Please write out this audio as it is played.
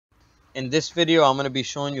In this video, I'm going to be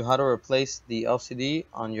showing you how to replace the LCD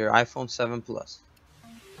on your iPhone 7 Plus.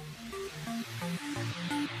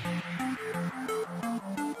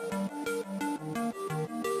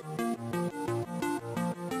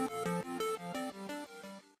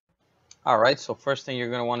 Alright, so first thing you're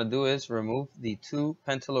going to want to do is remove the two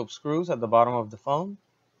pentalobe screws at the bottom of the phone.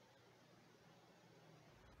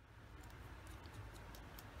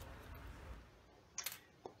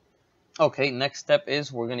 Okay, next step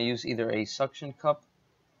is we're going to use either a suction cup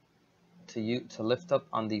to lift up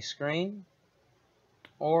on the screen,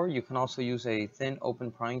 or you can also use a thin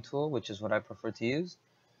open prying tool, which is what I prefer to use.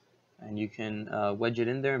 And you can wedge it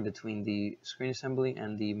in there in between the screen assembly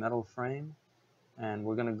and the metal frame. And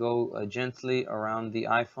we're going to go gently around the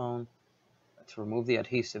iPhone to remove the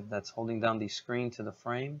adhesive that's holding down the screen to the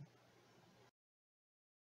frame.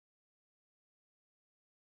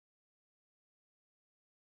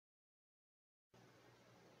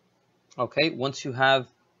 Okay, once you have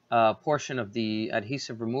a portion of the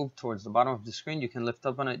adhesive removed towards the bottom of the screen, you can lift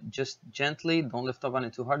up on it just gently. Don't lift up on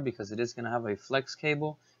it too hard because it is going to have a flex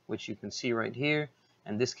cable, which you can see right here.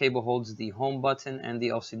 And this cable holds the home button and the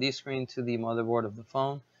LCD screen to the motherboard of the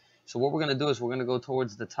phone. So what we're going to do is we're going to go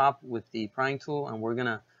towards the top with the prying tool, and we're going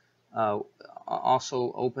to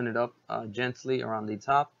also open it up gently around the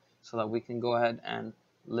top so that we can go ahead and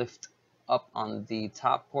lift up on the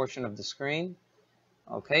top portion of the screen.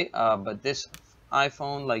 Okay, but this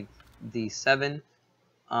iPhone, like the 7,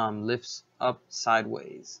 lifts up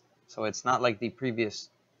sideways, so it's not like the previous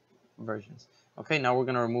versions. Okay, now we're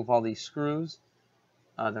going to remove all these screws.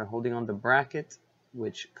 They're holding on the bracket,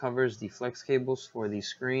 which covers the flex cables for the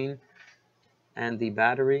screen and the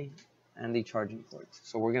battery and the charging ports.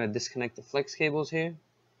 So we're going to disconnect the flex cables here.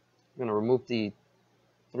 We're going to remove the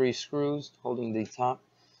 3 screws holding the top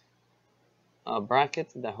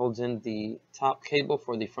bracket that holds in the top cable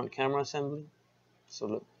for the front camera assembly. So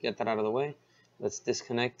let's get that out of the way. Let's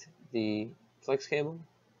disconnect the flex cable.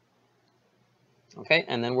 Okay,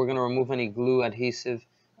 and then we're going to remove any glue adhesive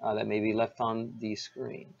that may be left on the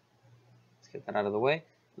screen. Let's get that out of the way.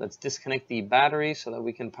 Let's disconnect the battery so that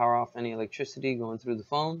we can power off any electricity going through the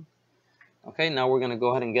phone. Okay, now we're going to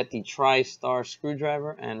go ahead and get the tri-star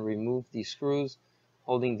screwdriver and remove the screws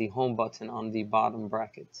holding the home button on the bottom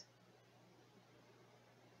bracket.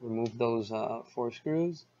 Remove those 4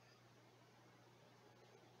 screws.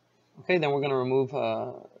 Okay, then we're going to remove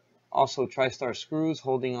also tri-star screws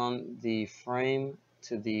holding on the frame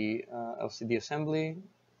to the LCD assembly.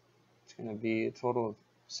 It's going to be a total of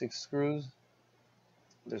 6 screws.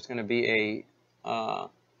 There's going to be a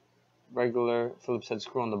regular Phillips head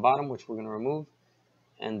screw on the bottom, which we're going to remove.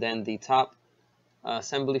 And then the top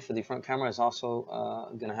assembly for the front camera is also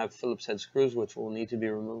going to have Phillips head screws, which will need to be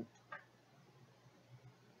removed.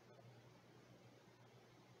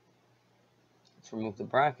 Let's remove the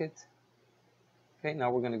bracket. Okay,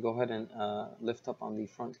 now we're going to go ahead and lift up on the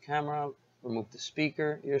front camera, remove the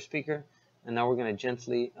speaker, ear speaker, and now we're going to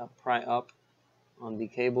gently pry up on the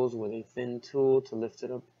cables with a thin tool to lift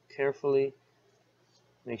it up carefully.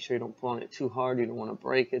 Make sure you don't pull on it too hard. You don't want to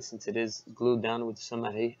break it since it is glued down with some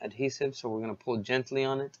adhesive, so we're going to pull gently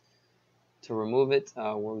on it to remove it.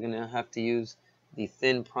 We're going to have to use the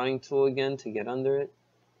thin prying tool again to get under it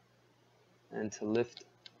and to lift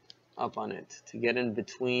up on it to get in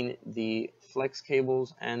between the flex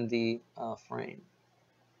cables and the frame.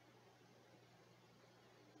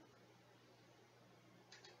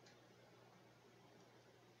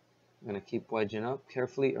 I'm going to keep wedging up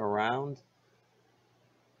carefully around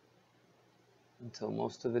until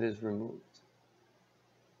most of it is removed.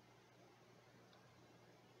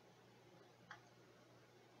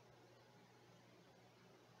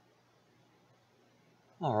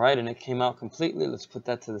 Alright, and it came out completely. Let's put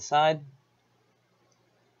that to the side.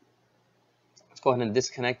 Let's go ahead and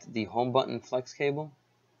disconnect the home button flex cable.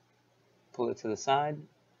 Pull it to the side. And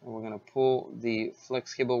we're going to pull the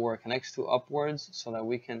flex cable where it connects to upwards so that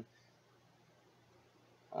we can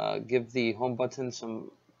give the home button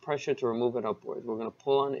some pressure to remove it upwards. We're going to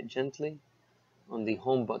pull on it gently on the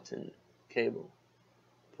home button cable.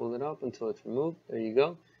 Pull it up until it's removed. There you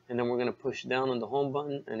go. And then we're going to push down on the home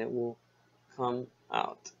button and it will come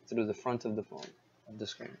out through the front of the phone, of the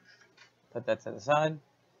screen. Put that to the side.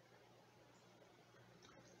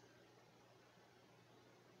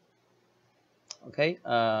 Okay,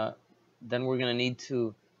 then we're going to need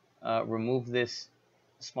to remove this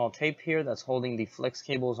small tape here that's holding the flex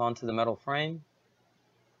cables onto the metal frame.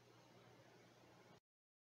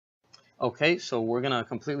 Okay, so we're going to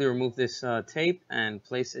completely remove this tape and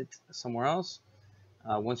place it somewhere else.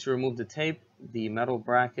 Once you remove the tape, the metal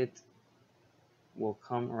bracket will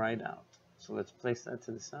come right out. So let's place that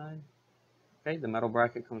to the side. Okay, the metal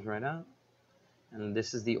bracket comes right out. And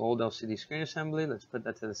this is the old LCD screen assembly. Let's put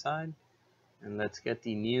that to the side. And let's get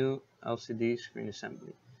the new LCD screen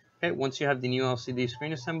assembly. Okay, once you have the new LCD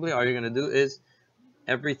screen assembly, all you're going to do is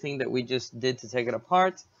everything that we just did to take it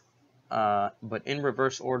apart, but in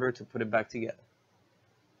reverse order to put it back together.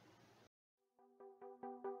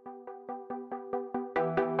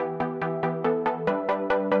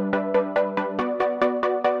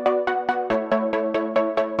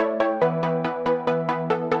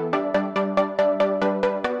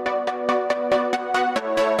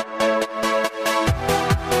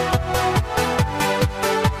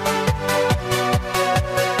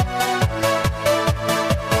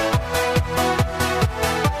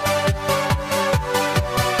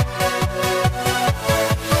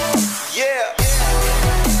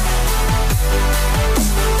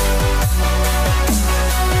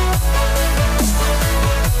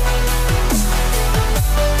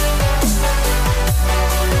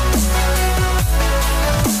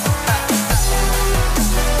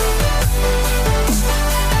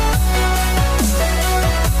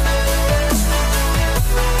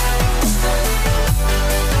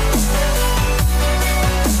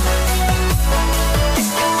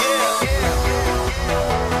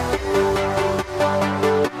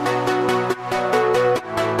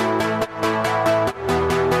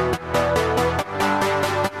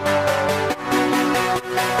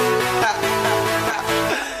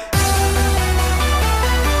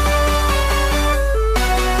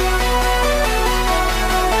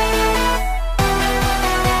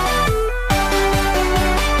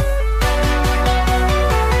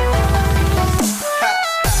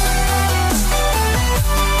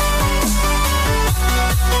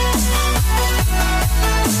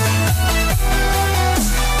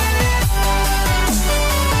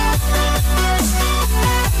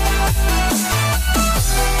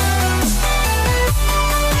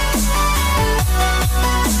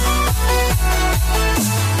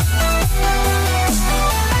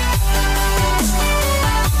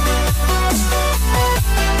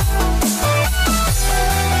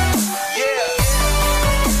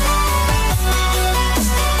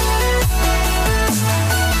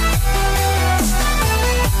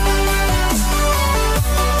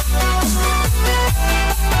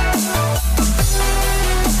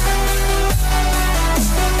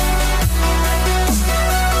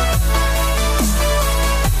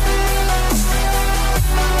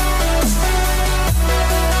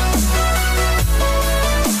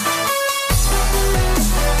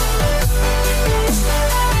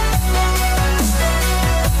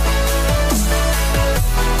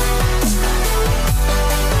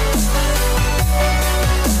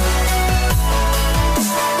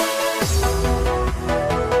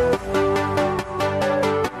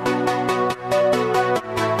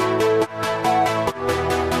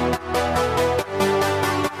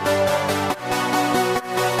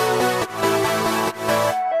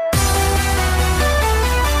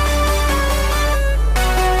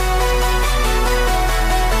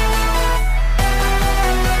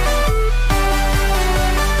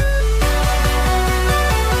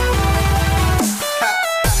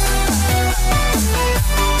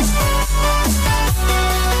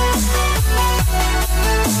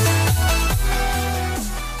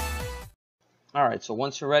 Alright, so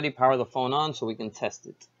once you're ready, power the phone on so we can test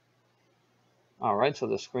it. Alright, so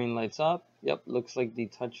the screen lights up. Yep, looks like the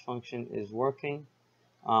touch function is working.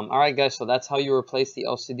 Alright guys, so that's how you replace the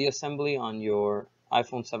LCD assembly on your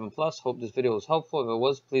iPhone 7 Plus. Hope this video was helpful. If it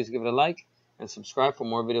was, please give it a like and subscribe for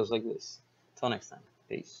more videos like this. Till next time,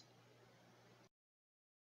 peace.